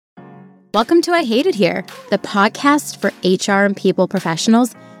Welcome to I Hate It Here, the podcast for HR and people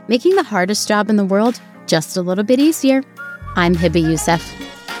professionals, making the hardest job in the world just a little bit easier. I'm Hibba Youssef.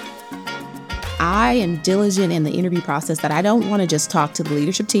 I am diligent in the interview process that I don't want to just talk to the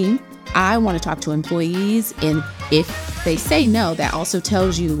leadership team. I want to talk to employees, and if they say no, that also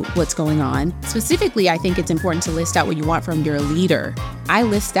tells you what's going on. Specifically, I think it's important to list out what you want from your leader. I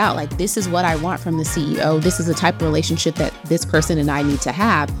list out, like, this is what I want from the CEO. This is the type of relationship that this person and I need to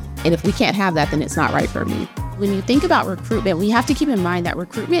have. And if we can't have that, then it's not right for me. When you think about recruitment, we have to keep in mind that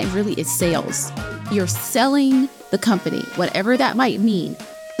recruitment really is sales. You're selling the company, whatever that might mean.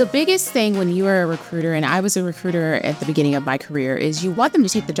 The biggest thing when you are a recruiter, and I was a recruiter at the beginning of my career, is you want them to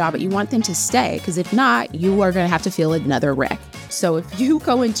take the job, but you want them to stay. Because if not, you are going to have to feel another wreck. So if you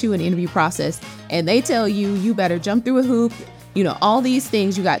go into an interview process and they tell you, you better jump through a hoop, all these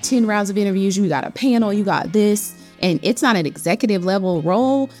things, you got 10 rounds of interviews, you got a panel, you got this, and it's not an executive level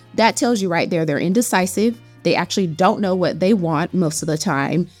role, that tells you right there they're indecisive. They actually don't know what they want most of the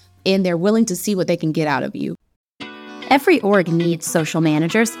time, and they're willing to see what they can get out of you. Every org needs social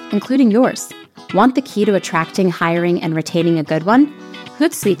managers, including yours. Want the key to attracting, hiring, and retaining a good one?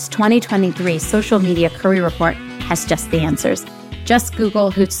 Hootsuite's 2023 Social Media Career Report has just the answers. Just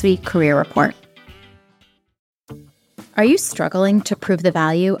Google Hootsuite Career Report. Are you struggling to prove the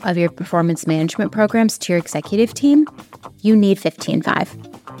value of your performance management programs to your executive team? You need 15Five.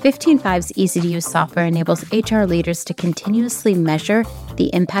 15Five's easy-to-use software enables HR leaders to continuously measure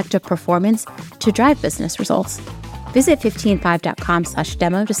the impact of performance to drive business results. Visit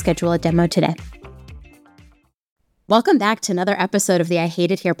 15five.com/demo to schedule a demo today. Welcome back to another episode of the I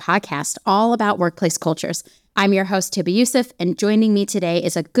Hate It Here podcast, all about workplace cultures. I'm your host, Hibba Youssef, and joining me today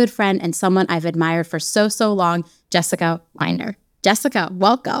is a good friend and someone I've admired for so long, Jessica Weiner. Jessica,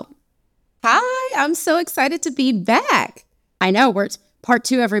 welcome. Hi, I'm so excited to be back. I know, we're part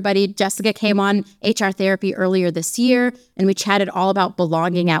two, everybody. Jessica came on HR Therapy earlier this year, and we chatted all about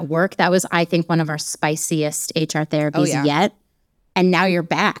belonging at work. That was, I think, one of our spiciest HR therapies yet. And now you're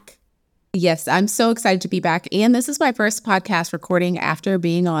back. Yes, I'm so excited to be back. And this is my first podcast recording after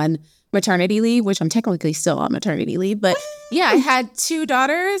being on maternity leave, which I'm technically still on maternity leave. But yeah, I had 2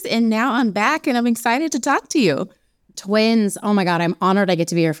 daughters, and now I'm back, and I'm excited to talk to you. Twins. Oh my God, I'm honored I get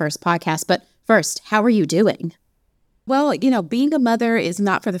to be your first podcast. But first, how are you doing? Well, being a mother is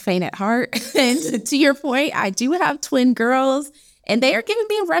not for the faint at heart. And to your point, I do have twin girls, and they are giving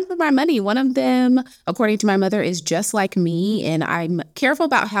me a run for my money. One of them, according to my mother, is just like me, and I'm careful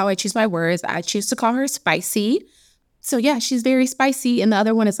about how I choose my words. I choose to call her spicy. So yeah, she's very spicy. And the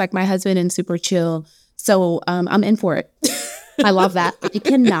other one is like my husband and super chill. So I'm in for it. I love that. I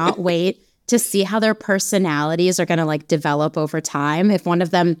cannot wait to see how their personalities are going to develop over time. If one of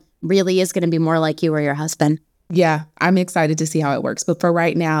them really is going to be more like you or your husband. Yeah, I'm excited to see how it works. But for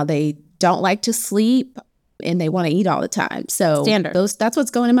right now, they don't like to sleep and they want to eat all the time. So standard. That's what's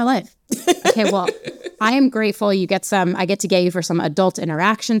going in my life. Okay, well, I am grateful I get to get you for some adult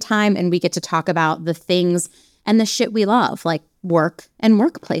interaction time, and we get to talk about the things and the shit we love, like work and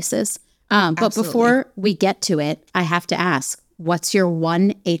workplaces. But before we get to it, I have to ask, what's your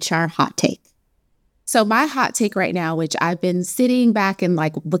one HR hot take? So my hot take right now, which I've been sitting back and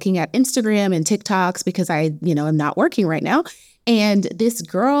looking at Instagram and TikToks because I, am not working right now. And this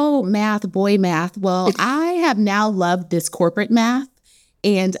girl math, boy math, well, I have now loved this corporate math.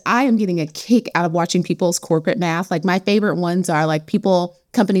 And I am getting a kick out of watching people's corporate math. My favorite ones are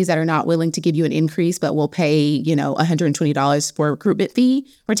companies that are not willing to give you an increase, but will pay, $120 for a recruitment fee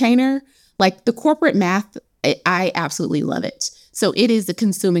retainer. The corporate math, I absolutely love it. So it is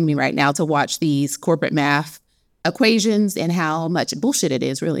consuming me right now to watch these corporate math equations and how much bullshit it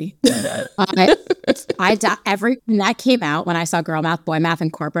is, really. When that came out, when I saw girl math, boy math,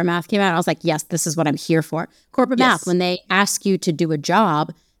 and corporate math came out, I was like, yes, this is what I'm here for. Corporate math, when they ask you to do a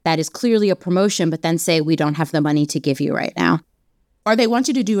job that is clearly a promotion, but then say, we don't have the money to give you right now. Or they want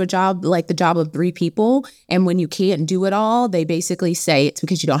you to do a job like the job of 3 people. And when you can't do it all, they basically say it's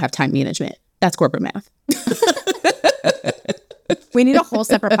because you don't have time management. That's corporate math. We need a whole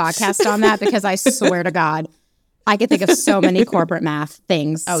separate podcast on that because I swear to God, I could think of so many corporate math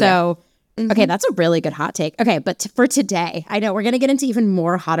things. Okay, that's a really good hot take. Okay, but for today, I know we're going to get into even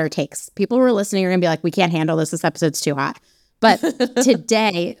more hotter takes. People who are listening are going to be like, we can't handle this. This episode's too hot. But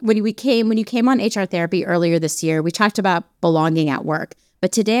today, when you came on HR Therapy earlier this year, we talked about belonging at work.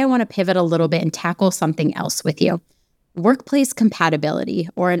 But today I want to pivot a little bit and tackle something else with you. Workplace compatibility,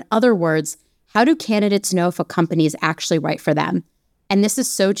 or in other words, how do candidates know if a company is actually right for them? And this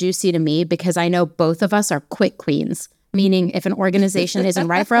is so juicy to me because I know both of us are quit queens, meaning if an organization isn't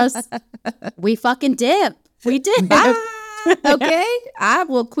right for us, we fucking dip. We dip. Bye. Okay. I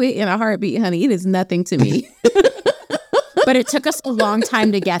will quit in a heartbeat, honey. It is nothing to me. But it took us a long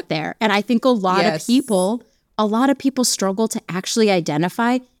time to get there. And I think a lot of people struggle to actually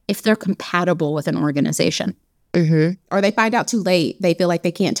identify if they're compatible with an organization. Mm-hmm. Or they find out too late. They feel like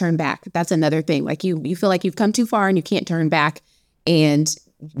they can't turn back. That's another thing. Like you feel like you've come too far and you can't turn back. And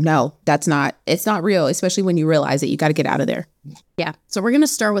no, it's not real, especially when you realize that you got to get out of there. Yeah. So we're going to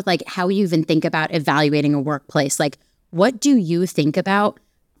start with like how you even think about evaluating a workplace. Like, what do you think about,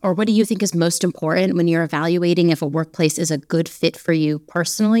 or what do you think is most important when you're evaluating if a workplace is a good fit for you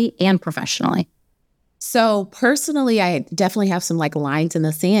personally and professionally? So personally, I definitely have some like lines in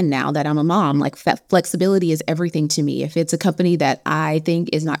the sand now that I'm a mom. Like flexibility is everything to me. If it's a company that I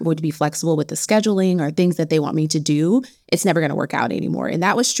think is not going to be flexible with the scheduling or things that they want me to do, it's never going to work out anymore. And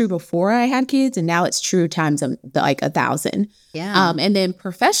that was true before I had kids. And now it's true times like 1,000. Yeah. And then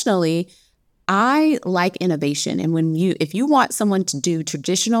professionally, I like innovation. And if you want someone to do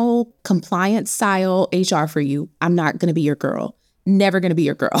traditional compliance style HR for you, I'm not going to be your girl. Never going to be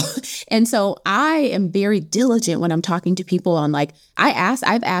your girl. And so I am very diligent when I'm talking to people on like,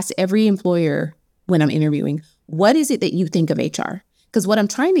 I've asked every employer when I'm interviewing, what is it that you think of HR? Because what I'm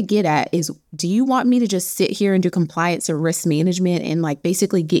trying to get at is, do you want me to just sit here and do compliance or risk management and like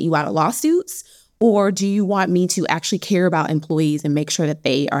basically get you out of lawsuits? Or do you want me to actually care about employees and make sure that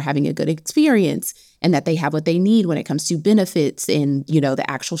they are having a good experience and that they have what they need when it comes to benefits and, the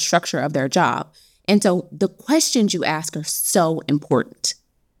actual structure of their job? And so the questions you ask are so important.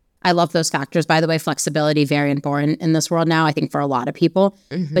 I love those factors. By the way, flexibility, very important in this world now, I think for a lot of people.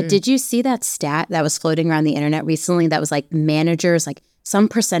 Mm-hmm. But did you see that stat that was floating around the internet recently that was like managers, like some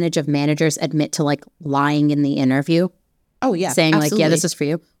percentage of managers admit to like lying in the interview? Oh, yeah. Saying absolutely. Like, yeah, this is for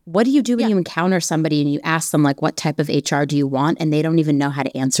you. What do you do when you encounter somebody and you ask them like, what type of HR do you want? And they don't even know how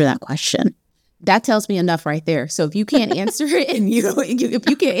to answer that question. That tells me enough right there. So if you can't answer it and if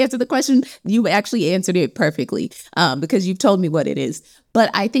you can't answer the question, you actually answered it perfectly because you've told me what it is. But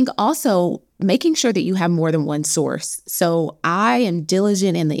I think also making sure that you have more than one source. So I am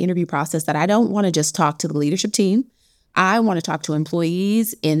diligent in the interview process that I don't want to just talk to the leadership team. I want to talk to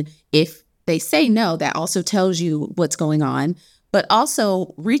employees. And if they say no, that also tells you what's going on. But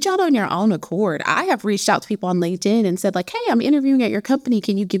also reach out on your own accord. I have reached out to people on LinkedIn and said like, hey, I'm interviewing at your company.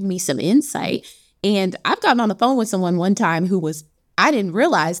 Can you give me some insight? And I've gotten on the phone with someone one time I didn't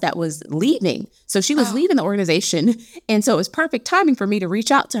realize that was leaving. So she was leaving the organization. And so it was perfect timing for me to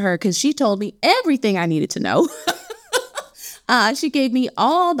reach out to her because she told me everything I needed to know. She gave me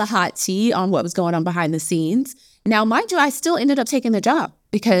all the hot tea on what was going on behind the scenes. Now, mind you, I still ended up taking the job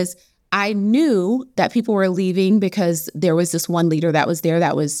because I knew that people were leaving because there was this one leader that was there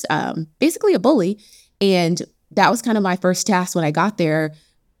that was basically a bully. And that was kind of my first task when I got there.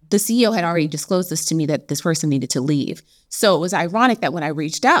 The CEO had already disclosed this to me that this person needed to leave. So it was ironic that when I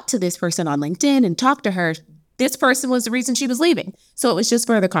reached out to this person on LinkedIn and talked to her, this person was the reason she was leaving. So it was just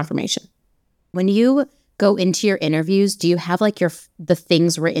further confirmation. When you go into your interviews, do you have like the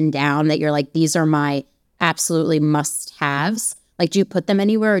things written down that you're like, these are my absolutely must-haves? Like, do you put them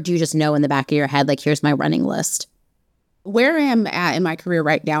anywhere or do you just know in the back of your head, like, here's my running list? Where I am at in my career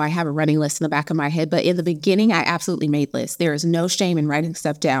right now, I have a running list in the back of my head. But in the beginning, I absolutely made lists. There is no shame in writing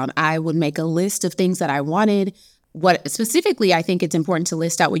stuff down. I would make a list of things that I wanted. What specifically, I think it's important to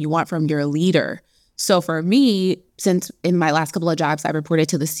list out what you want from your leader. So for me, since in my last couple of jobs, I reported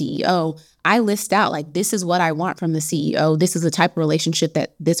to the CEO, I list out like, this is what I want from the CEO. This is the type of relationship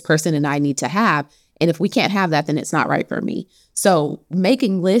that this person and I need to have. And if we can't have that, then it's not right for me. So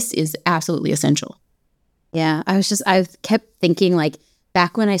making lists is absolutely essential. Yeah, I kept thinking like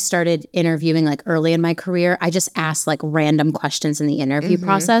back when I started interviewing like early in my career, I just asked like random questions in the interview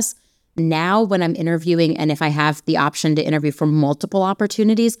process. Now when I'm interviewing and if I have the option to interview for multiple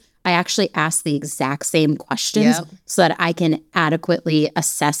opportunities, I actually ask the exact same questions so that I can adequately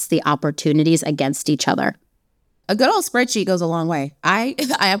assess the opportunities against each other. A good old spreadsheet goes a long way. I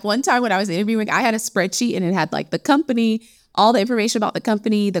have one time when I was interviewing, I had a spreadsheet and it had like the company, all the information about the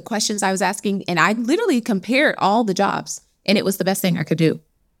company, the questions I was asking, and I literally compared all the jobs, and it was the best thing I could do.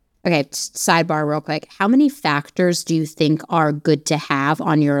 Okay, sidebar real quick. How many factors do you think are good to have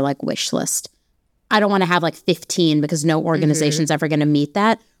on your like wish list? I don't want to have like 15 because no organization's ever going to meet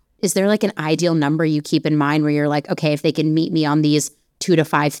that. Is there like an ideal number you keep in mind where you're like, okay, if they can meet me on these 2 to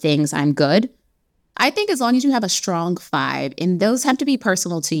 5 things, I'm good? I think as long as you have a strong 5, and those have to be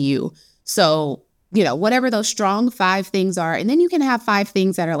personal to you. So, whatever those strong 5 things are, and then you can have 5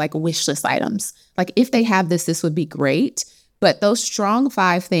 things that are like wish list items. Like if they have this would be great. But those strong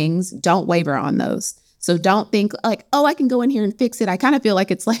 5 things, don't waver on those. So don't think like, oh, I can go in here and fix it. I kind of feel like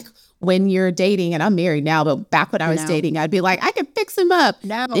it's like when you're dating, and I'm married now, but back when I was dating, I'd be like, I can fix him up.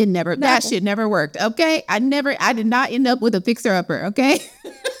 That shit never worked. Okay. I did not end up with a fixer upper. Okay.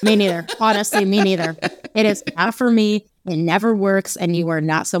 Me neither. Honestly, me neither. It is not for me. It never works. And you are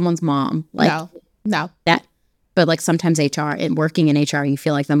not someone's mom. Like, no. That, but like sometimes HR and working in HR, you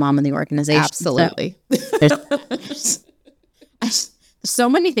feel like the mom in the organization. Absolutely. So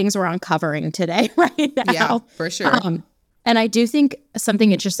many things we're uncovering today, right now. Yeah, for sure. And I do think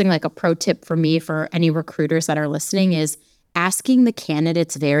something interesting, like a pro tip for me, for any recruiters that are listening, is asking the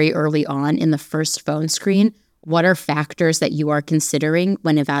candidates very early on in the first phone screen, what are factors that you are considering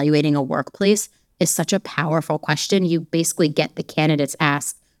when evaluating a workplace, is such a powerful question. You basically get the candidates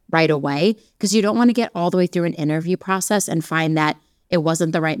asked right away, because you don't want to get all the way through an interview process and find that it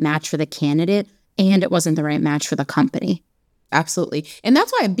wasn't the right match for the candidate and it wasn't the right match for the company. Absolutely. And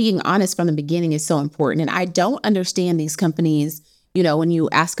that's why being honest from the beginning is so important. And I don't understand these companies, you know, when you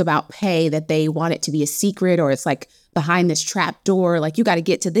ask about pay, that they want it to be a secret, or it's like behind this trap door, like you got to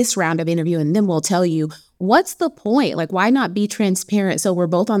get to this round of interview and then we'll tell you. What's the point? Like, why not be transparent so we're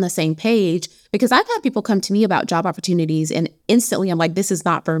both on the same page? Because I've had people come to me about job opportunities and instantly I'm like, this is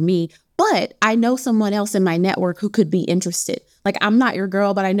not for me, but I know someone else in my network who could be interested. Like, I'm not your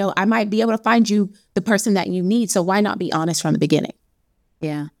girl, but I know I might be able to find you the person that you need. So why not be honest from the beginning?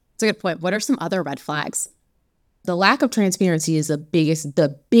 Yeah, that's a good point. What are some other red flags? The lack of transparency is the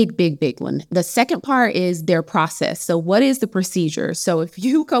big one. The second part is their process. So what is the procedure? So if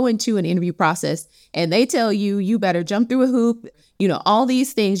you go into an interview process and they tell you, you better jump through a hoop, you know, all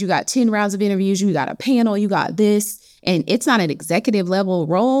these things, you got 10 rounds of interviews, you got a panel, you got this, and it's not an executive level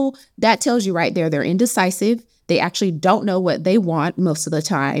role, that tells you right there, they're indecisive. They actually don't know what they want most of the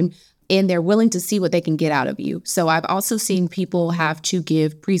time, and they're willing to see what they can get out of you. So I've also seen people have to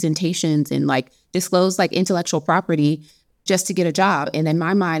give presentations and like disclose like intellectual property just to get a job. And in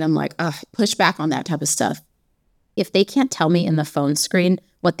my mind, I'm like, push back on that type of stuff. If they can't tell me in the phone screen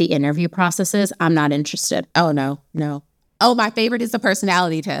what the interview process is, I'm not interested. Oh, no. Oh, my favorite is the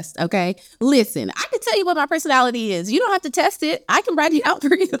personality test. Okay. Listen, I can tell you what my personality is. You don't have to test it. I can write it out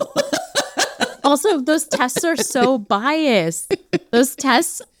for you. Also, those tests are so biased. Those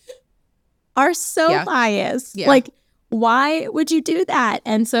tests are so biased. Yeah. Like, why would you do that?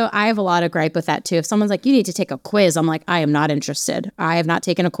 And so I have a lot of gripe with that too. If someone's like, you need to take a quiz, I'm like, I am not interested. I have not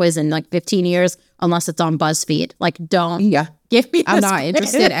taken a quiz in like 15 years unless it's on BuzzFeed. Like, don't give me I'm not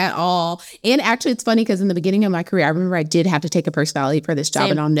interested at all. And actually, it's funny because in the beginning of my career, I remember I did have to take a personality for this job.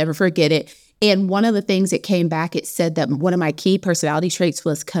 Same. And I'll never forget it. And one of the things that came back, it said that one of my key personality traits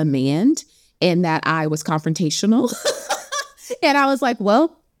was command and that I was confrontational. And I was like,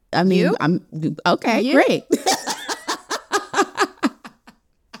 well, I mean, I'm okay, great.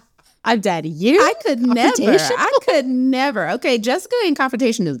 I'm dead. I could never. Okay, Jessica and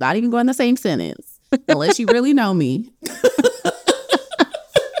confrontation does not even go in the same sentence unless you really know me.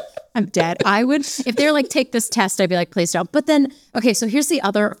 I'm dead. I would, if they're like, take this test, I'd be like, please don't. But then, okay, so here's the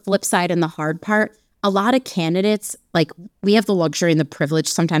other flip side and the hard part. A lot of candidates, like we have the luxury and the privilege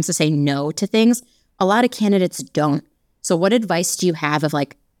sometimes to say no to things. A lot of candidates don't. So what advice do you have of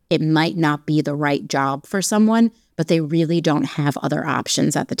like, it might not be the right job for someone, but they really don't have other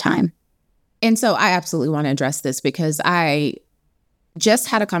options at the time? And so I absolutely want to address this because I just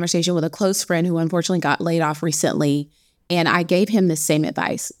had a conversation with a close friend who unfortunately got laid off recently. And I gave him the same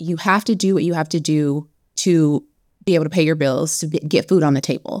advice. You have to do what you have to do to be able to pay your bills, to get food on the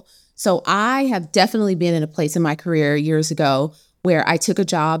table. So I have definitely been in a place in my career years ago where I took a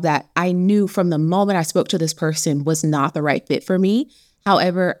job that I knew from the moment I spoke to this person was not the right fit for me.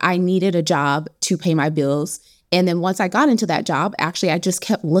 However, I needed a job to pay my bills. And then once I got into that job, actually, I just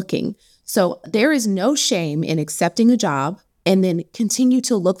kept looking. So there is no shame in accepting a job and then continue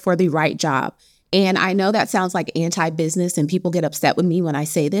to look for the right job. And I know that sounds like anti-business and people get upset with me when I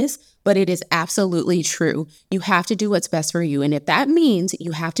say this, but it is absolutely true. You have to do what's best for you. And if that means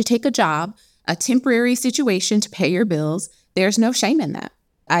you have to take a job, a temporary situation to pay your bills, there's no shame in that.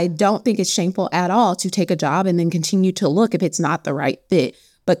 I don't think it's shameful at all to take a job and then continue to look if it's not the right fit.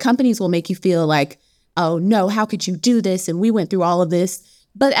 But companies will make you feel like, oh no, how could you do this? And we went through all of this.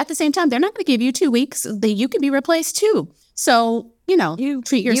 But at the same time, they're not going to give you 2 weeks. You can be replaced too. So, you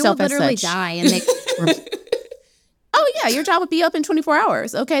treat yourself as such. You will literally die and they... Oh yeah, your job would be up in 24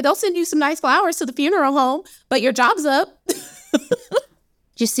 hours. Okay, they'll send you some nice flowers to the funeral home, but your job's up. Did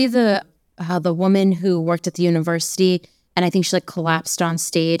you see the woman who worked at the university, and I think she like collapsed on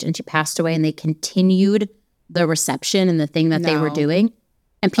stage and she passed away, and they continued the reception and the thing that they were doing,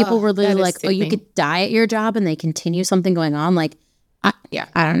 and people were literally like, "Oh, you could die at your job," and they continue something going on. Like, I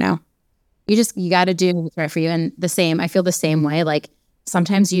don't know. You got to do what's right for you. And I feel the same way. Like,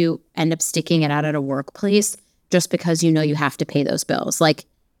 sometimes you end up sticking it out at a workplace just because you know you have to pay those bills. Like,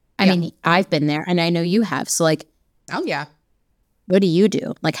 I mean, I've been there and I know you have. So like, oh yeah. What do you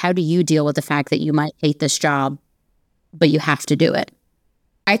do? Like, how do you deal with the fact that you might hate this job, but you have to do it?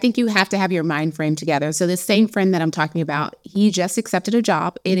 I think you have to have your mind frame together. So this same friend that I'm talking about, he just accepted a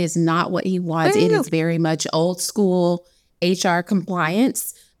job. It is not what he wants. It is very much old school HR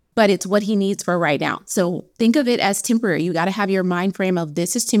compliance, but it's what he needs for right now. So think of it as temporary. You got to have your mind frame of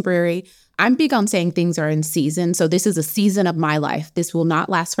this is temporary. I'm big on saying things are in season. So this is a season of my life. This will not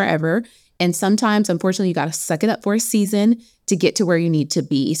last forever. And sometimes, unfortunately, you got to suck it up for a season to get to where you need to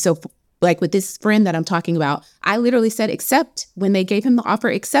be. So like with this friend that I'm talking about, I literally said, accept. When they gave him the offer,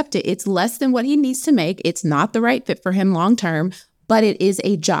 accept it. It's less than what he needs to make. It's not the right fit for him long term, but it is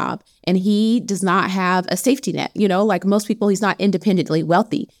a job. And he does not have a safety net. You know, like most people, he's not independently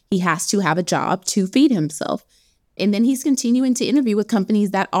wealthy. He has to have a job to feed himself. And then he's continuing to interview with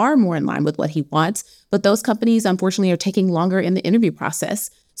companies that are more in line with what he wants. But those companies, unfortunately, are taking longer in the interview process.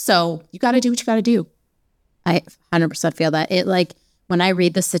 So you got to do what you got to do. I 100% feel that. It like, when I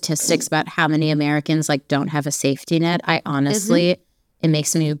read the statistics about how many Americans like don't have a safety net, I honestly, it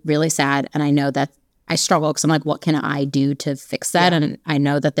makes me really sad. And I know that I struggle because I'm like, what can I do to fix that? And I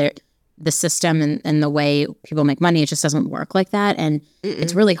know that the system and the way people make money, it just doesn't work like that. And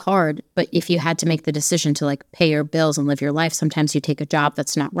it's really hard. But if you had to make the decision to like pay your bills and live your life, sometimes you take a job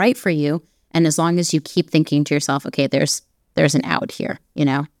that's not right for you. And as long as you keep thinking to yourself, okay, there's an out here, you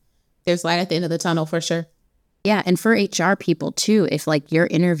know? There's light at the end of the tunnel for sure. Yeah. And for HR people too, if like you're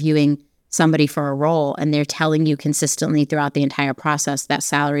interviewing somebody for a role and they're telling you consistently throughout the entire process that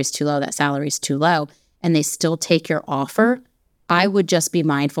salary is too low, that salary is too low, and they still take your offer, I would just be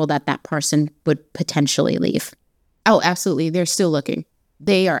mindful that that person would potentially leave. Oh, absolutely. They're still looking.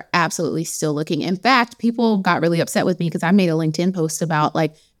 They are absolutely still looking. In fact, people got really upset with me because I made a LinkedIn post about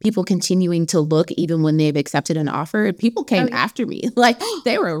like people continuing to look even when they've accepted an offer. And people came after me. Like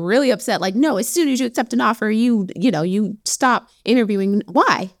they were really upset. Like, no, as soon as you accept an offer, you stop interviewing.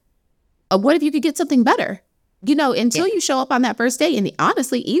 Why? What if you could get something better? You know, until you show up on that first day. And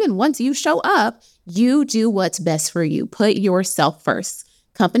honestly, even once you show up, you do what's best for you. Put yourself first.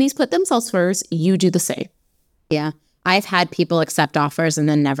 Companies put themselves first. You do the same. Yeah. I've had people accept offers and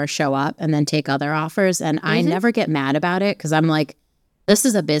then never show up and then take other offers. And I never get mad about it because I'm like, this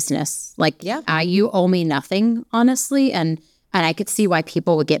is a business. Like, you owe me nothing, honestly. And I could see why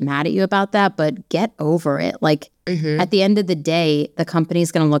people would get mad at you about that, but get over it. Like, at the end of the day, the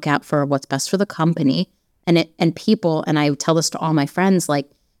company's going to look out for what's best for the company and people. And I tell this to all my friends, like,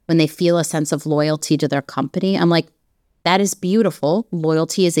 when they feel a sense of loyalty to their company, I'm like, that is beautiful.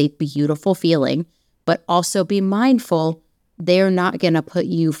 Loyalty is a beautiful feeling. But also be mindful, they're not going to put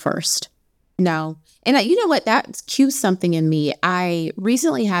you first. No. And you know what? That cues something in me. I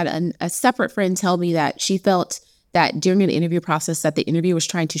recently had a separate friend tell me that she felt that during an interview process that the interviewer was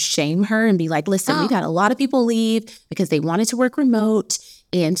trying to shame her and be like, listen, we've had a lot of people leave because they wanted to work remote.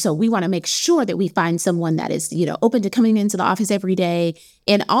 And so we want to make sure that we find someone that is, you know, open to coming into the office every day.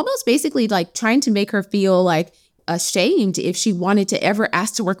 And almost basically like trying to make her feel like ashamed if she wanted to ever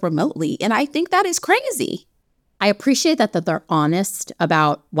ask to work remotely. And I think that is crazy. I appreciate that they're honest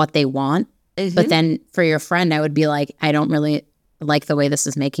about what they want. But then for your friend, I would be like, I don't really like the way this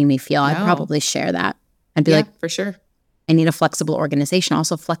is making me feel. I'd probably share that. I'd be like, for sure. I need a flexible organization.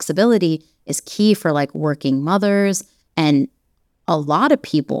 Also, flexibility is key for like working mothers. And a lot of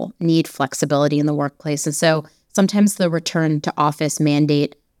people need flexibility in the workplace. And so sometimes the return to office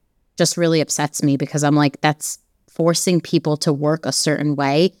mandate just really upsets me because I'm like, that's forcing people to work a certain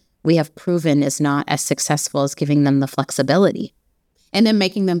way we have proven is not as successful as giving them the flexibility. And then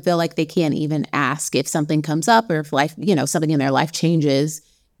making them feel like they can't even ask if something comes up or if life, you know, something in their life changes,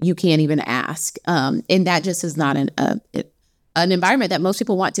 you can't even ask. And that just is not an environment that most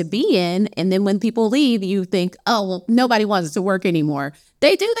people want to be in. And then when people leave, you think, oh, well, nobody wants to work anymore.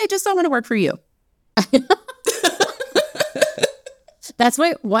 They do. They just don't want to work for you. That's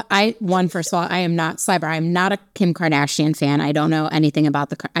first of all, I am not cyber. I'm not a Kim Kardashian fan. I don't know anything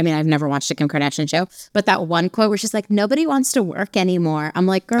about I've never watched a Kim Kardashian show, but that one quote where she's like, nobody wants to work anymore. I'm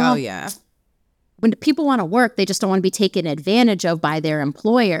like, girl, when people want to work, they just don't want to be taken advantage of by their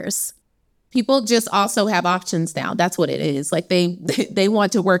employers. People just also have options now. That's what it is. Like they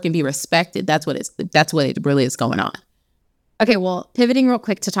want to work and be respected. That's what it really is going on. Okay, well, pivoting real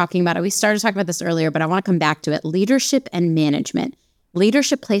quick to talking about it. We started talking about this earlier, but I want to come back to it. Leadership and management.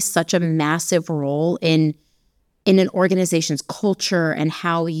 Leadership plays such a massive role in an organization's culture and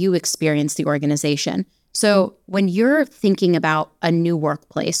how you experience the organization. So when you're thinking about a new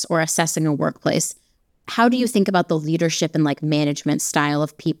workplace or assessing a workplace, how do you think about the leadership and like management style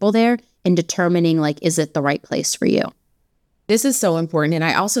of people there in determining like, is it the right place for you? This is so important. And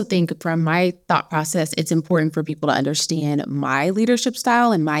I also think from my thought process, it's important for people to understand my leadership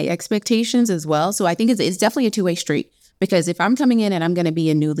style and my expectations as well. So I think it's definitely a two-way street, because if I'm coming in and I'm going to be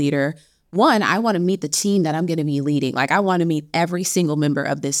a new leader, one, I want to meet the team that I'm going to be leading. Like I want to meet every single member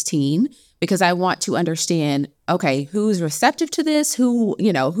of this team, because I want to understand, okay, who's receptive to this?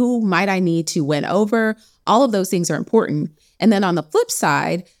 Who might I need to win over? All of those things are important. And then on the flip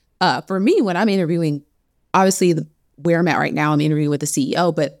side, for me, when I'm interviewing, obviously where I'm at right now, I'm interviewing with the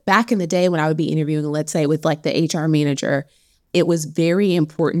CEO, but back in the day when I would be interviewing, let's say with like the HR manager, it was very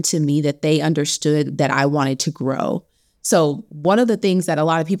important to me that they understood that I wanted to grow. So one of the things that a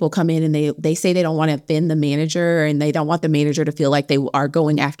lot of people come in and they say they don't want to offend the manager and they don't want the manager to feel like they are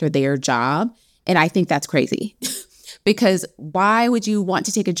going after their job. And I think that's crazy. Because why would you want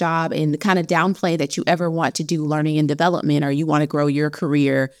to take a job and kind of downplay that you ever want to do learning and development, or you want to grow your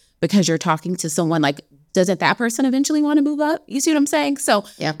career because you're talking to someone? Like, doesn't that person eventually want to move up? You see what I'm saying? So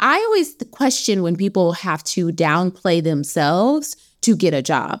yeah. I always question when people have to downplay themselves to get a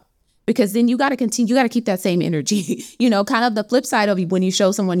job, because then you got to continue, you got to keep that same energy, kind of the flip side of when you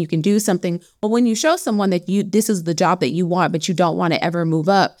show someone you can do something, but when you show someone that this is the job that you want, but you don't want to ever move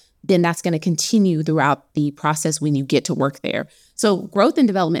up, then that's going to continue throughout the process when you get to work there. So growth and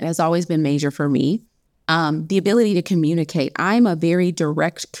development has always been major for me. The ability to communicate. I'm a very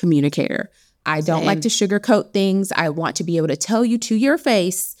direct communicator. I don't like to sugarcoat things. I want to be able to tell you to your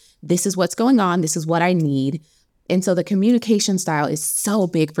face, this is what's going on. This is what I need. And so the communication style is so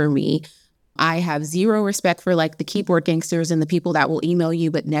big for me. I have zero respect for like the keyboard gangsters and the people that will email you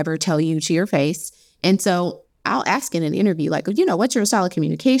but never tell you to your face. And so I'll ask in an interview, like, what's your style of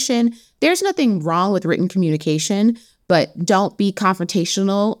communication? There's nothing wrong with written communication, but don't be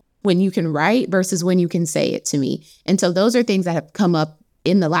confrontational when you can write versus when you can say it to me. And so those are things that have come up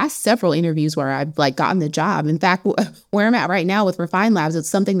in the last several interviews where I've like gotten the job. In fact, where I'm at right now with Refine Labs, it's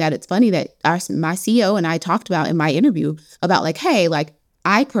something that it's funny that my CEO and I talked about in my interview about like, hey, like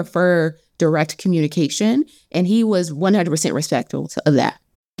I prefer direct communication. And he was 100% respectful of that.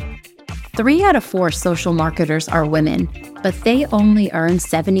 3 out of 4 social marketers are women, but they only earn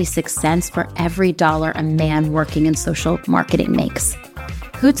 76 cents for every dollar a man working in social marketing makes.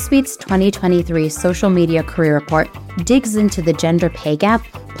 Hootsuite's 2023 Social Media Career Report digs into the gender pay gap,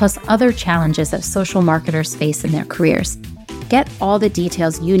 plus other challenges that social marketers face in their careers. Get all the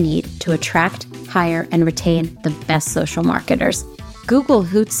details you need to attract, hire, and retain the best social marketers. Google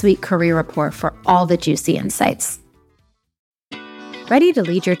Hootsuite Career Report for all the juicy insights. Ready to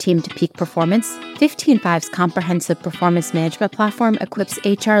lead your team to peak performance? 15Five's comprehensive performance management platform equips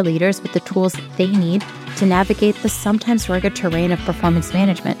HR leaders with the tools they need to navigate the sometimes rugged terrain of performance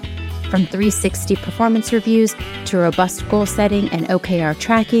management. From 360 performance reviews to robust goal setting and OKR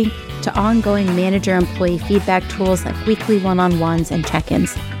tracking to ongoing manager-employee feedback tools like weekly one-on-ones and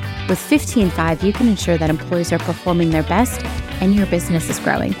check-ins. With 15Five, you can ensure that employees are performing their best and your business is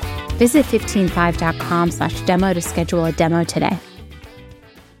growing. Visit 15five.com/demo to schedule a demo today.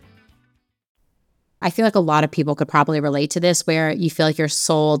 I feel like a lot of people could probably relate to this, where you feel like you're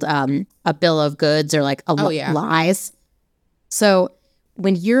sold a bill of goods or like lies. So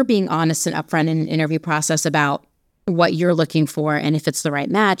when you're being honest and upfront in an interview process about what you're looking for and if it's the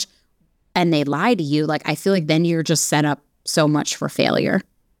right match, and they lie to you, like I feel like then you're just set up so much for failure.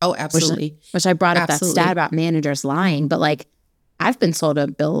 Oh, absolutely. Which I brought up that stat about managers lying, but like I've been sold a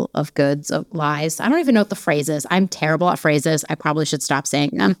bill of goods of lies. I don't even know what the phrase is. I'm terrible at phrases. I probably should stop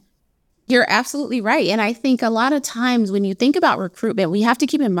saying them. You're absolutely right. And I think a lot of times when you think about recruitment, we have to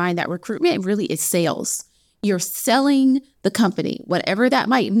keep in mind that recruitment really is sales. You're selling the company, whatever that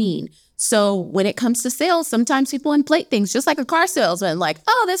might mean. So when it comes to sales, sometimes people inflate things, just like a car salesman, like,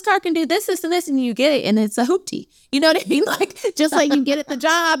 oh, this car can do this, this, and this, and you get it, and it's a hoopty. You know what I mean? Like, just like you get at the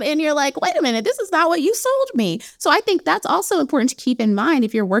job, and you're like, wait a minute, this is not what you sold me. So I think that's also important to keep in mind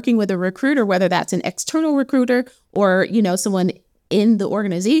if you're working with a recruiter, whether that's an external recruiter or, someone in the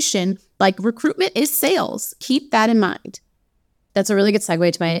organization. Like, recruitment is sales. Keep that in mind. That's a really good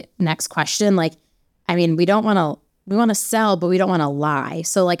segue to my next question. Like, I mean, we want to sell, but we don't want to lie.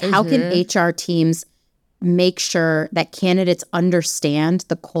 So like, how can HR teams make sure that candidates understand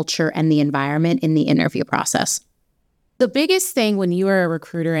the culture and the environment in the interview process? The biggest thing when you are a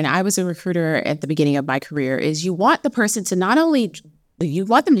recruiter, and I was a recruiter at the beginning of my career, is you want the person to not only, you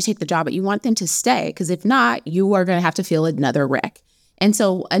want them to take the job, but you want them to stay. Because if not, you are going to have to feel another wreck. And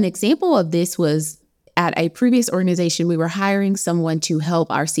so an example of this was at a previous organization, we were hiring someone to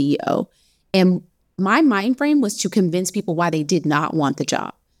help our CEO. And my mind frame was to convince people why they did not want the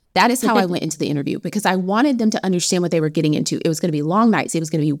job. That is how I went into the interview, because I wanted them to understand what they were getting into. It was going to be long nights. It was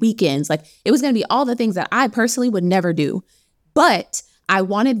going to be weekends. Like, it was going to be all the things that I personally would never do. But I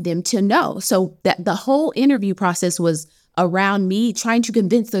wanted them to know. So that the whole interview process was around me trying to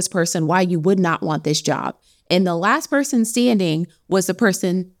convince this person why you would not want this job. And the last person standing was the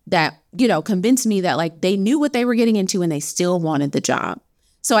person that, convinced me that like they knew what they were getting into and they still wanted the job.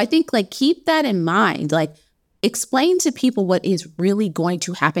 So I think like keep that in mind. Like, explain to people what is really going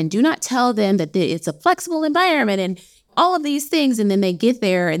to happen. Do not tell them that it's a flexible environment and all of these things, and then they get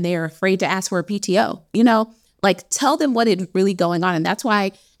there and they're afraid to ask for a PTO. Like, tell them what is really going on. And that's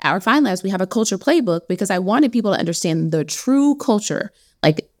why at Refine Labs, we have a culture playbook, because I wanted people to understand the true culture.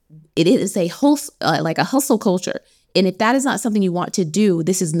 Like, it is a hustle culture. And if that is not something you want to do,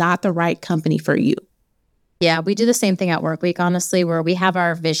 this is not the right company for you. Yeah, we do the same thing at Workweek, honestly, where we have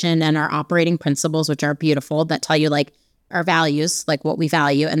our vision and our operating principles, which are beautiful, that tell you like our values, like what we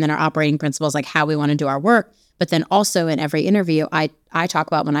value, and then our operating principles, like how we want to do our work. But then also in every interview, I talk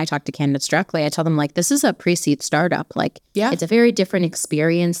about, when I talk to candidates directly, I tell them like, this is a pre-seed startup. Like, It's a very different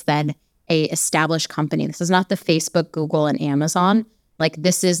experience than a established company. This is not the Facebook, Google, and Amazon. Like,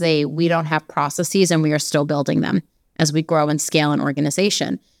 this is we don't have processes and we are still building them as we grow and scale an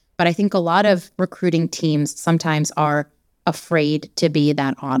organization. But I think a lot of recruiting teams sometimes are afraid to be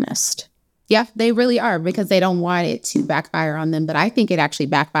that honest. Yeah, they really are, because they don't want it to backfire on them. But I think it actually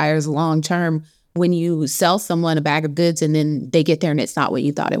backfires long term when you sell someone a bag of goods and then they get there and it's not what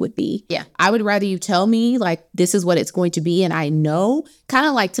you thought it would be. Yeah. I would rather you tell me like, this is what it's going to be. And I know, kind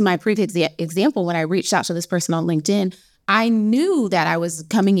of like to my previous example, when I reached out to this person on LinkedIn, I knew that I was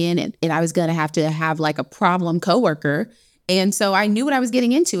coming in and I was going to have like a problem coworker. And so I knew what I was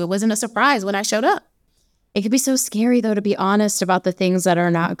getting into. It wasn't a surprise when I showed up. It could be so scary, though, to be honest about the things that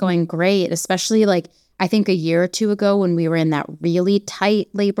are not going great, especially like I think a year or two ago when we were in that really tight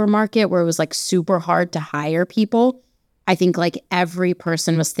labor market where it was like super hard to hire people. I think like every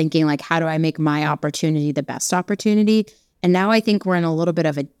person was thinking like, how do I make my opportunity the best opportunity? And now I think we're in a little bit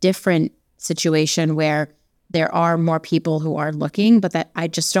of a different situation where there are more people who are looking, but that I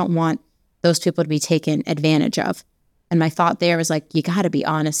just don't want those people to be taken advantage of. And my thought there was like, you got to be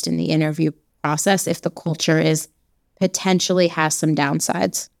honest in the interview process if the culture is potentially has some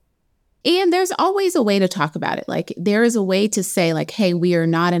downsides. And there's always a way to talk about it. Like, there is a way to say like, hey, we are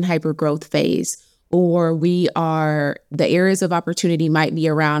not in hyper growth phase, or the areas of opportunity might be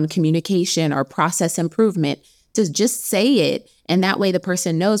around communication or process improvement. To just say it. And that way the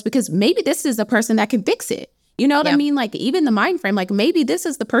person knows, because maybe this is the person that can fix it. You know what I mean? Like, even the mind frame, like maybe this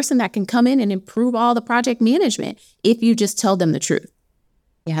is the person that can come in and improve all the project management if you just tell them the truth.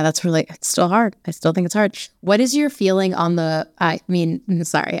 Yeah, it's still hard. I still think it's hard. What is your feeling on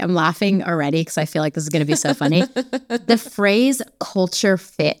sorry, I'm laughing already because I feel like this is going to be so funny. The phrase culture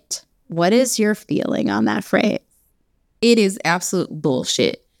fit. What is your feeling on that phrase? It is absolute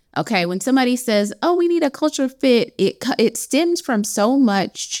bullshit. Okay, when somebody says, oh, we need a culture fit, it stems from so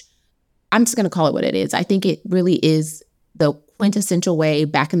much. I'm just going to call it what it is. I think it really is the quintessential way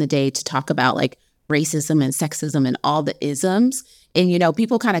back in the day to talk about like racism and sexism and all the isms. And,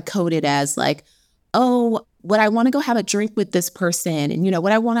 people kind of code it as like, oh, would I want to go have a drink with this person? And,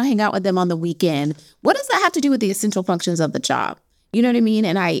 would I want to hang out with them on the weekend? What does that have to do with the essential functions of the job? You know what I mean?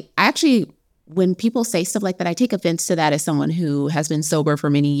 And I actually, when people say stuff like that, I take offense to that as someone who has been sober for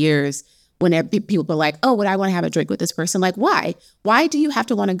many years. When people are like, oh, would I want to have a drink with this person? Like, why? Why do you have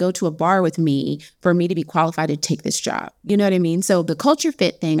to want to go to a bar with me for me to be qualified to take this job? You know what I mean? So the culture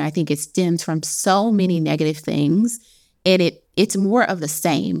fit thing, I think it stems from so many negative things. And it's more of the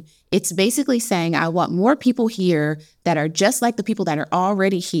same. It's basically saying, I want more people here that are just like the people that are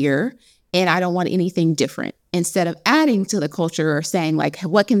already here. And I don't want anything different. Instead of adding to the culture or saying like,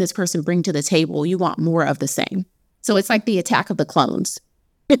 what can this person bring to the table? You want more of the same. So it's like the attack of the clones.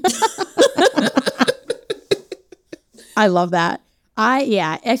 I love that.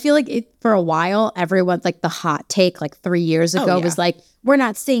 I feel like for a while, everyone's like the hot take like 3 years ago was like, we're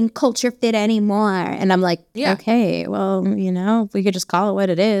not saying culture fit anymore. And I'm like, okay, well, we could just call it what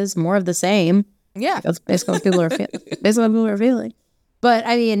it is, more of the same. Yeah. That's basically what people are feeling. But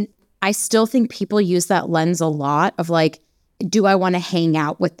I mean, I still think people use that lens a lot of like, do I want to hang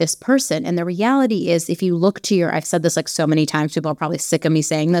out with this person? And the reality is, if you look to I've said this like so many times, people are probably sick of me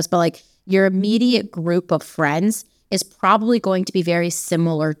saying this, but like your immediate group of friends is probably going to be very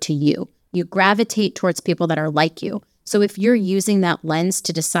similar to you. You gravitate towards people that are like you. So if you're using that lens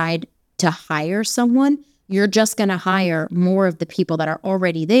to decide to hire someone, you're just going to hire more of the people that are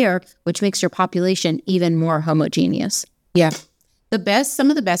already there, which makes your population even more homogeneous. Yeah. Some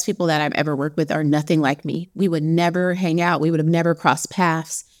of the best people that I've ever worked with are nothing like me. We would never hang out. We would have never crossed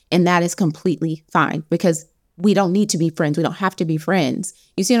paths And that is completely fine because we don't need to be friends. We don't have to be friends.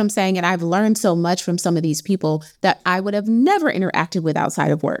 You see what I'm saying? And I've learned so much from some of these people that I would have never interacted with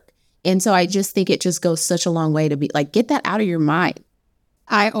outside of work. And so I just think it just goes such a long way to be like, get that out of your mind.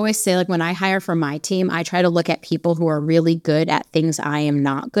 I always say, like, when I hire for my team, I try to look at people who are really good at things I am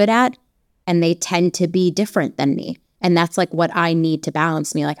not good at, and they tend to be different than me. And that's like what I need to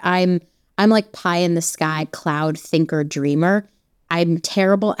balance me. Like I'm like pie in the sky, cloud thinker, dreamer. I'm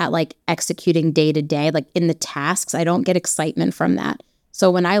terrible at like executing day to day, like in the tasks. I don't get excitement from that.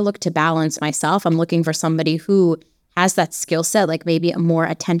 So when I look to balance myself, I'm looking for somebody who has that skill set, like maybe a more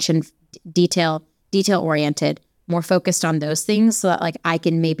attention detail oriented, more focused on those things so that like I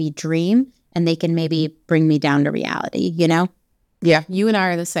can maybe dream and they can maybe bring me down to reality, you know? Yeah, you and I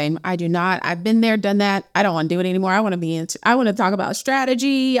are the same. I've been there, done that. I don't want to do it anymore. I want to talk about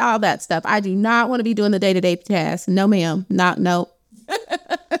strategy, all that stuff. I do not want to be doing the day-to-day tasks. No, ma'am. No.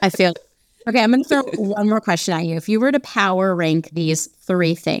 I feel okay. I'm going to throw one more question at you. If you were to power rank these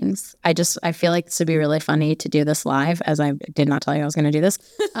 3 things, I feel like this would be really funny to do this live, as I did not tell you I was going to do this.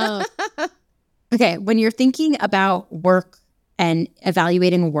 Okay. When you're thinking about work and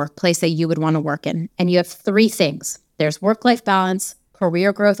evaluating a workplace that you would want to work in, and you have 3 things, there's work-life balance,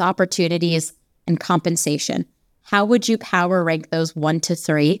 career growth opportunities, and compensation. How would you power rank those 1 to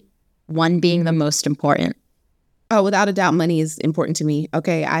 3, 1 being the most important? Oh, without a doubt, money is important to me.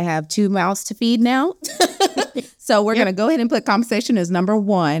 Okay, I have 2 mouths to feed now. So we're going to go ahead and put compensation as number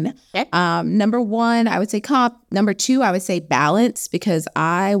 1. Okay. Number 1, I would say comp. Number 2, I would say balance, because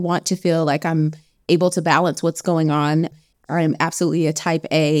I want to feel like I'm able to balance what's going on. I'm absolutely a type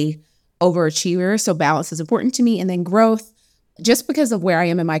A overachiever, so balance is important to me. And then growth, just because of where I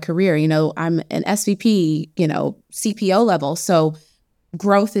am in my career. You know, I'm an SVP, CPO level. So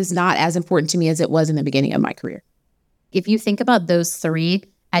growth is not as important to me as it was in the beginning of my career. If you think about those 3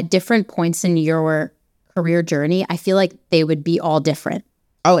 at different points in your career journey, I feel like they would be all different.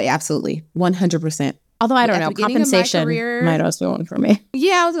 Oh, absolutely. 100%. Although I don't know, compensation might also be one for me.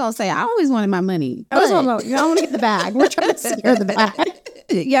 Yeah, I was going to say, I always wanted my money. I want to get the bag. We're trying to secure the bag.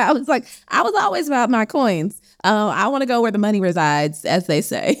 Yeah, I was always about my coins. I want to go where the money resides, as they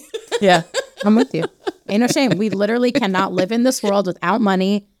say. Yeah, I'm with you. Ain't no shame. We literally cannot live in this world without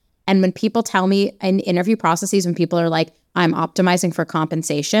money. And when people tell me in interview processes, when people are like, I'm optimizing for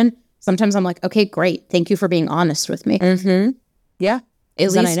compensation, sometimes I'm like, okay, great. Thank you for being honest with me. Mm-hmm. Yeah.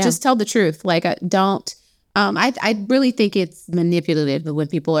 At least just tell the truth. Like, don't. I really think it's manipulative when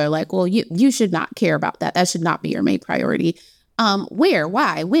people are like, well, you should not care about that. That should not be your main priority. Where,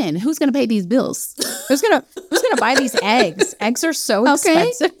 why, when, who's going to pay these bills? Who's going to buy these eggs? Eggs are so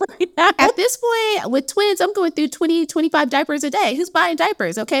expensive right now. At this point with twins, I'm going through 20, 25 diapers a day. Who's buying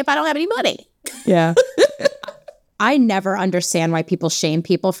diapers? Okay. If I don't have any money. Yeah. I never understand why people shame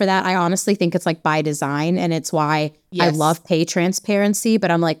people for that. I honestly think it's like by design, and it's why I love pay transparency. But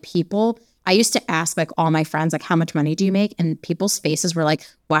I'm like, I used to ask like all my friends, like, how much money do you make? And people's faces were like,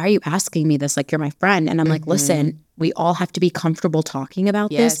 why are you asking me this? Like, you're my friend. And I'm like, listen, we all have to be comfortable talking about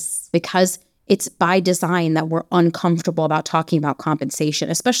this, because it's by design that we're uncomfortable about talking about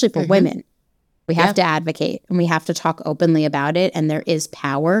compensation, especially for women. We have to advocate, and we have to talk openly about it. And there is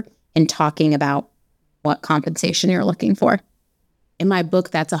power in talking about what compensation you're looking for. In my book,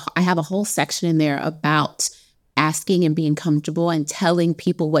 I have a whole section in there about asking and being comfortable and telling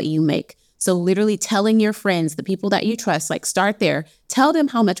people what you make. So literally telling your friends, the people that you trust, like start there, tell them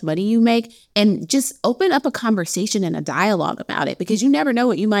how much money you make, and just open up a conversation and a dialogue about it, because you never know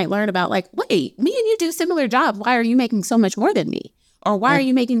what you might learn about. Like, wait, me and you do similar jobs. Why are you making so much more than me? Or why are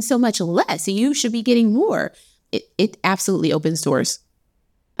you making so much less? You should be getting more. It absolutely opens doors.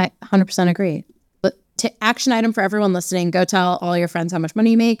 I 100% agree. But action item for everyone listening, go tell all your friends how much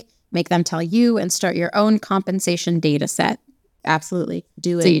money you make them tell you, and start your own compensation data set. Absolutely.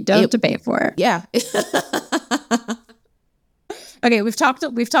 Do it. So you don't have to pay for it. Yeah. Okay, we've talked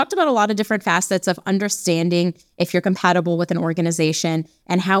about a lot of different facets of understanding if you're compatible with an organization,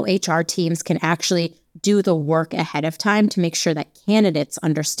 and how HR teams can actually do the work ahead of time to make sure that candidates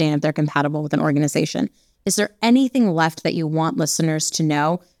understand if they're compatible with an organization. Is there anything left that you want listeners to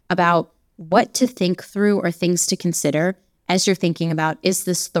know about what to think through or things to consider as you're thinking about, is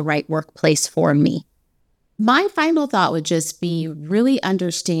this the right workplace for me? My final thought would just be really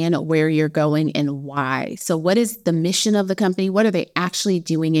understand where you're going and why. So what is the mission of the company? What are they actually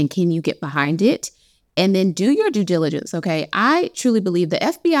doing? And can you get behind it? And then do your due diligence, okay? I truly believe the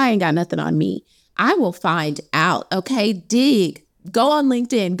FBI ain't got nothing on me. I will find out, okay? Dig. Go on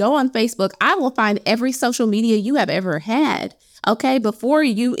LinkedIn. Go on Facebook. I will find every social media you have ever had. Okay, before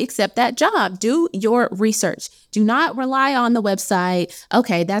you accept that job, do your research. Do not rely on the website.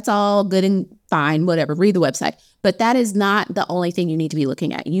 Okay, that's all good and fine, whatever, read the website. But that is not the only thing you need to be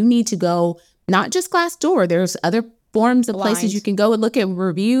looking at. You need to go, not just Glassdoor, there's other forms of places you can go and look at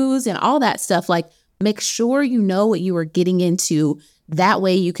reviews and all that stuff. Like, make sure you know what you are getting into. That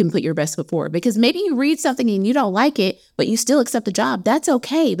way you can put your best foot forward, because maybe you read something and you don't like it, but you still accept the job. That's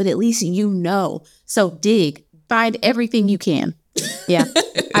okay, but at least you know. So dig, find everything you can. Yeah.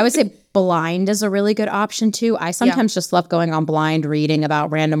 I would say Blind is a really good option too. I sometimes just love going on Blind, reading about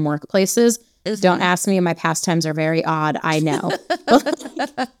random workplaces. Don't ask me. My pastimes are very odd. I know.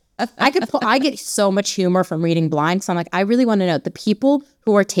 I get so much humor from reading Blind. So I'm like, I really want to know, the people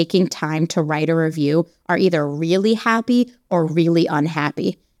who are taking time to write a review are either really happy or really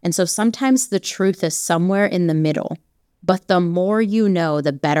unhappy. And so sometimes the truth is somewhere in the middle. But the more you know,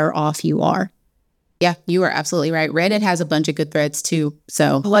 the better off you are. Yeah, you are absolutely right. Reddit has a bunch of good threads too.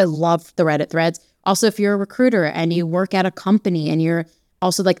 So I love the Reddit threads. Also, if you're a recruiter and you work at a company and you're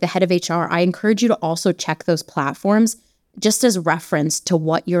also like the head of HR, I encourage you to also check those platforms just as reference to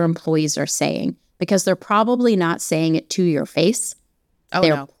what your employees are saying, because they're probably not saying it to your face.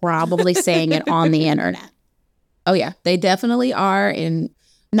 They're probably saying it on the internet. Oh yeah, they definitely are. And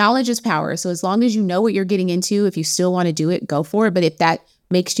knowledge is power. So as long as you know what you're getting into, if you still want to do it, go for it. But if that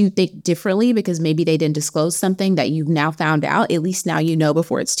makes you think differently because maybe they didn't disclose something that you've now found out, at least now you know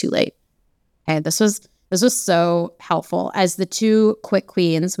before it's too late. And this was so helpful. As the two quick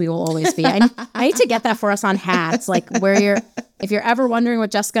queens, we will always be. I need to get that for us on hats. Like, if you're ever wondering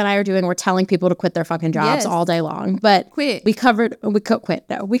what Jessica and I are doing, we're telling people to quit their fucking jobs all day long. But we covered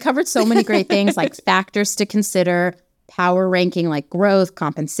so many great things, like factors to consider, power ranking, like growth,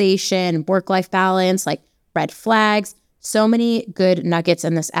 compensation, work-life balance, like red flags. So many good nuggets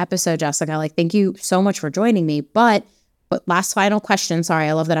in this episode, Jessica. Like, thank you so much for joining me. But last final question. Sorry,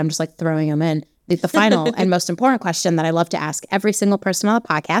 I love that I'm just like throwing them in. The final and most important question that I love to ask every single person on the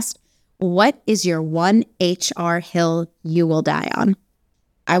podcast: what is your one HR hill you will die on?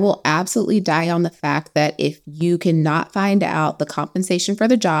 I will absolutely die on the fact that if you cannot find out the compensation for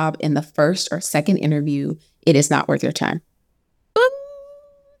the job in the first or second interview, it is not worth your time.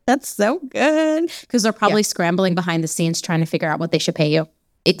 That's so good. Because they're probably scrambling behind the scenes trying to figure out what they should pay you.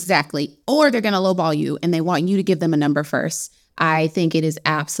 Exactly. Or they're going to lowball you and they want you to give them a number first. I think it is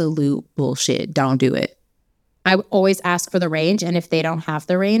absolute bullshit. Don't do it. I always ask for the range. And if they don't have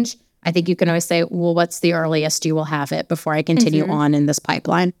the range, I think you can always say, well, what's the earliest you will have it before I continue on in this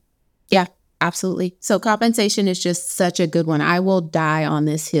pipeline? Yeah, absolutely. So compensation is just such a good one. I will die on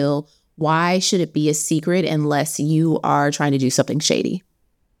this hill. Why should it be a secret unless you are trying to do something shady?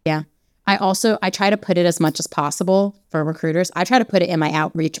 Yeah. I try to put it as much as possible for recruiters. I try to put it in my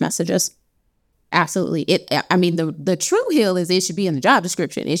outreach messages. Absolutely. The true hill is it should be in the job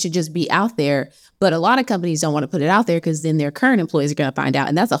description. It should just be out there. But a lot of companies don't want to put it out there because then their current employees are going to find out.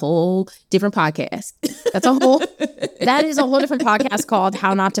 And that's a whole different podcast. That is a whole different podcast called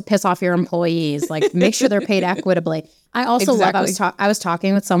How Not to Piss Off Your Employees. Like, make sure they're paid equitably. I also love, I was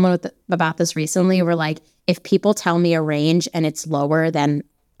talking with someone about this recently. Where like, if people tell me a range and it's lower than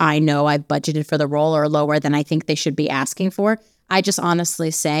I know I budgeted for the role or lower than I think they should be asking for, I just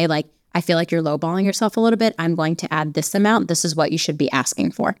honestly say, like, I feel like you're lowballing yourself a little bit. I'm going to add this amount. This is what you should be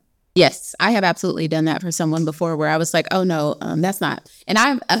asking for. Yes, I have absolutely done that for someone before where I was like, oh no, that's not. And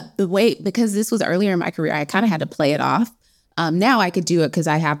I'm because this was earlier in my career, I kind of had to play it off. Now I could do it because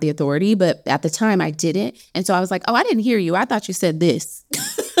I have the authority, but at the time I didn't. And so I was like, oh, I didn't hear you. I thought you said this.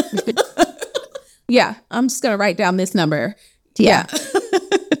 Yeah, I'm just going to write down this number. Yeah.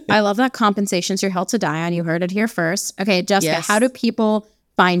 I love that. Compensation's your hill to die on. You heard it here first. Okay, Jessica, How do people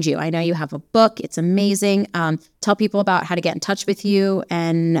find you? I know you have a book. It's amazing. Tell people about how to get in touch with you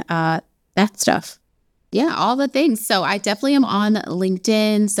and that stuff. Yeah, all the things. So I definitely am on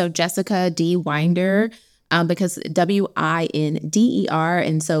LinkedIn. So Jessica D. Winder, because WINDER.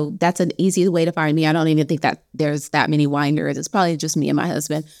 And so that's an easy way to find me. I don't even think that there's that many Winders. It's probably just me and my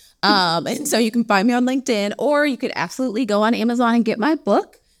husband. And so you can find me on LinkedIn, or you could absolutely go on Amazon and get my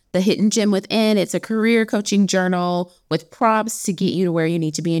book, The Hidden Gem Within. It's a career coaching journal with prompts to get you to where you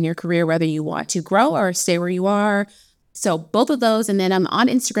need to be in your career, whether you want to grow or stay where you are. So both of those. And then I'm on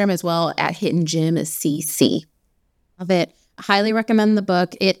Instagram as well at Hidden Gem CC. Love it. Highly recommend the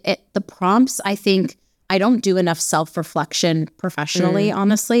book. The prompts, I think I don't do enough self-reflection professionally,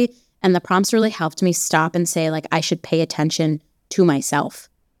 honestly. And the prompts really helped me stop and say, like, I should pay attention to myself.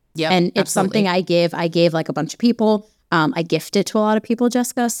 Yeah, and it's something I gave like a bunch of people. I gift it to a lot of people,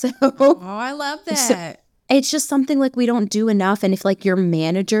 Jessica. So I love that. So it's just something like we don't do enough. And if like your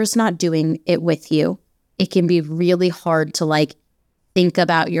manager's not doing it with you, it can be really hard to like think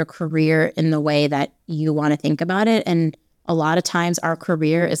about your career in the way that you want to think about it. And a lot of times our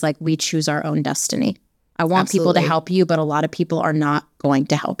career is like we choose our own destiny. I want people to help you, but a lot of people are not going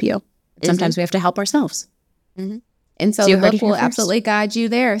to help you. Sometimes we have to help ourselves. Mm-hmm. And so the book will absolutely guide you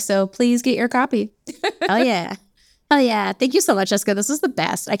there. So please get your copy. Oh, yeah. Oh, yeah. Thank you so much, Jessica. This was the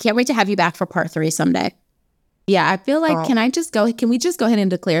best. I can't wait to have you back for part 3 someday. Yeah, I feel like, can we just go ahead and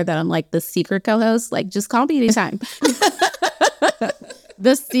declare that I'm like the secret co-host? Like, just call me anytime.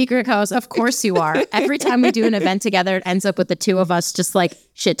 The secret co-host. Of course you are. Every time we do an event together, it ends up with the two of us just like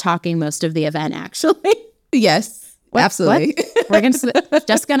shit talking most of the event, actually. Yes. Absolutely. We're gonna.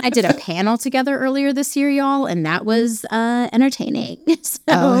 Jessica and I did a panel together earlier this year, y'all, and that was entertaining.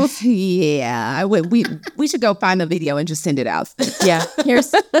 So, yeah, we should go find the video and just send it out. Yeah,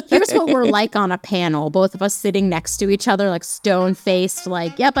 here's what we're like on a panel. Both of us sitting next to each other, like stone faced,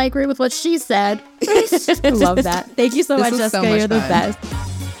 like, yep, I agree with what she said. I love that. Thank you so much, Jessica. You're the best.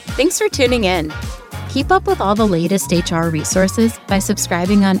 Thanks for tuning in. Keep up with all the latest HR resources by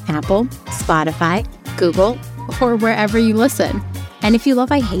subscribing on Apple, Spotify, Google, or wherever you listen. And if you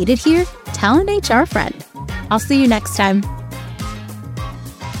love I Hate It Here, tell an HR friend. I'll see you next time.